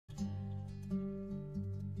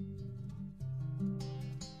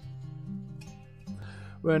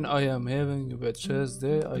When I am having a chess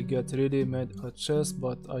day, I get really mad at chess,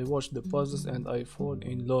 but I watch the puzzles and I fall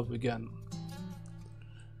in love again.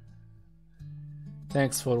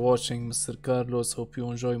 Thanks for watching, Mr. Carlos. Hope you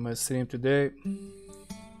enjoy my stream today.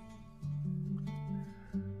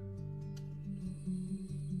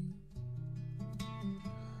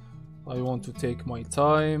 I want to take my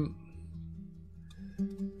time.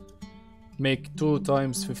 Make 2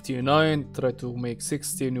 times 59. Try to make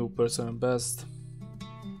 60 new personal best.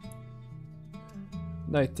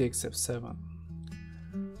 Knight takes f7.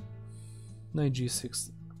 Knight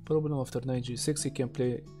g6. Problem after knight g6, he can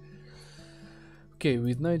play. Okay,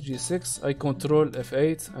 with knight g6, I control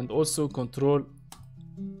f8 and also control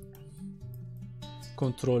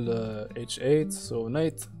h8. So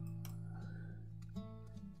knight.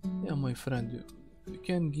 Yeah, my friend, you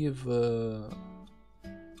can give.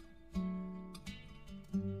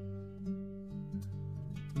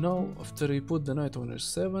 Now, after he put the knight on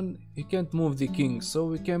h7, he can't move the king, so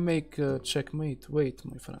we can make checkmate. Wait,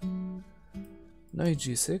 my friend. Knight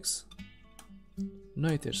g6,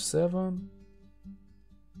 knight h7,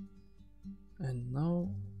 and now,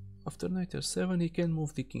 after knight h7, he can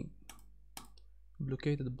move the king.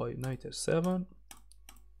 Blockaded by knight h7,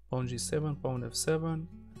 pawn g7, pawn f7.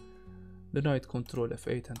 The knight control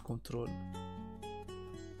f8 and control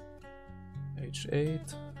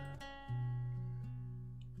h8.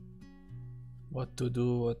 What to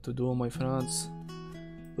do, my friends?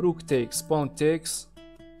 Rook takes, pawn takes.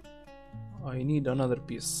 I need another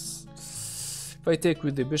piece. If I take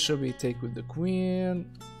with the bishop, he take with the queen.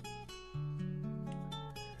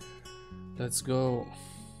 Let's go.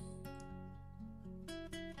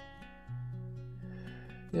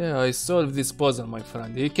 Yeah, I solved this puzzle, my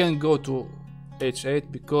friend. He can go to h8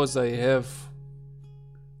 because I have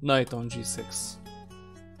knight on g6.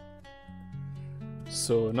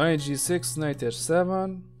 So knight g6, knight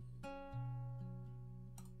h7.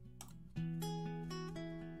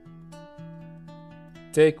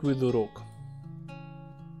 Take with the rook.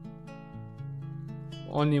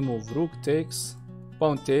 Only move. Rook takes,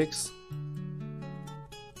 pawn takes.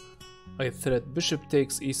 I threat bishop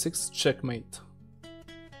takes e6, checkmate.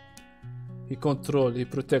 He control, he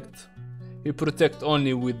protect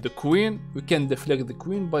only with the queen. We can deflect the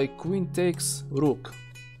queen by queen takes rook.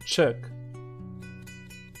 Check.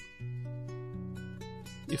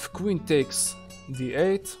 If queen takes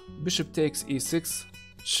d8, bishop takes e6,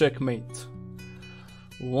 checkmate.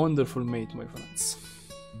 Wonderful mate, my friends.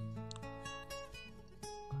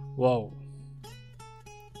 Wow.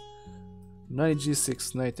 Knight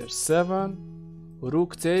g6, knight h7,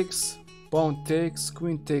 rook takes, pawn takes,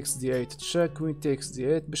 queen takes d8, check, queen takes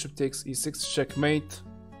d8, bishop takes e6, checkmate.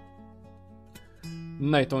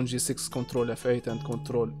 Knight on g6, control f8 and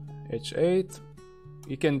control h8.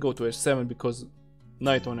 You can go to h7 because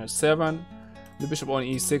knight on h7. The bishop on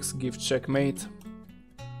e6 gives checkmate.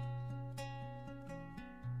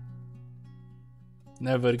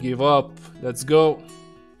 Never give up. Let's go.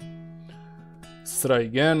 Let's try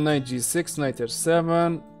again. Knight g6, knight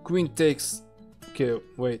h7, queen takes. Okay,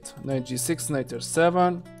 wait. Knight g6, knight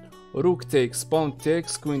h7, rook takes, pawn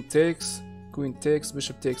takes, queen takes,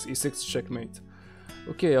 bishop takes e6, checkmate.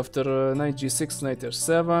 Okay, after knight g6, knight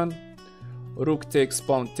h7, rook takes,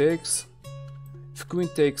 pawn takes. If queen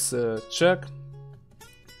takes, check.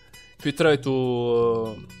 If you try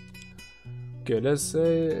to okay, let's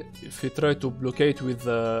say if you try to blockade with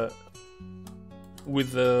the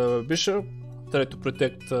bishop, try to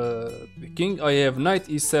protect the king. I have knight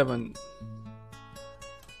e7,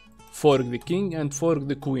 fork the king and fork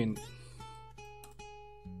the queen.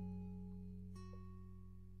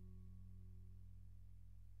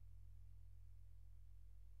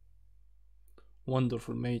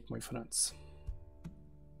 Wonderful mate, my friends.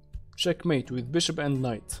 Checkmate with bishop and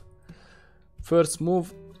knight. First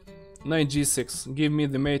move, knight g6, give me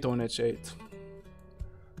the mate on h8.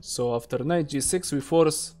 So after knight g6 we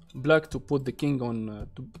force black to put the king on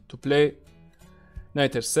to play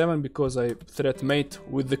knight h7 because I threat mate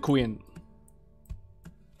with the queen.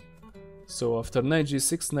 So after knight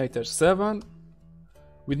g6, knight h7,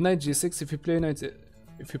 with knight g6 if you play knight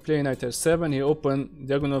h7 he open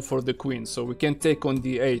diagonal for the queen, so we can take on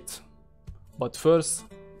d8, but first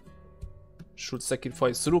should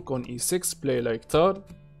sacrifice rook on e6, play like third.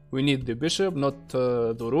 We need the bishop, not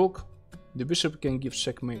the rook. The bishop can give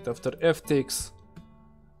checkmate. After f takes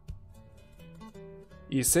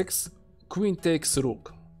e6, queen takes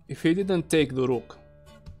rook. If he didn't take the rook,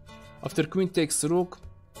 after queen takes rook,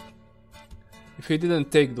 if he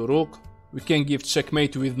didn't take the rook, we can give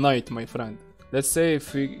checkmate with knight, my friend. Let's say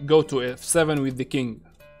if we go to f7 with the king,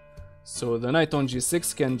 so the knight on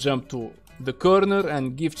g6 can jump to the corner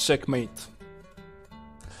and give checkmate.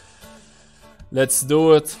 Let's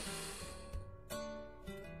do it.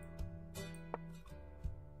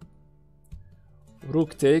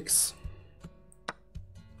 Rook takes.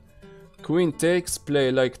 Queen takes,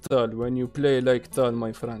 play like tal. When you play like tal,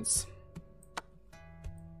 my friends.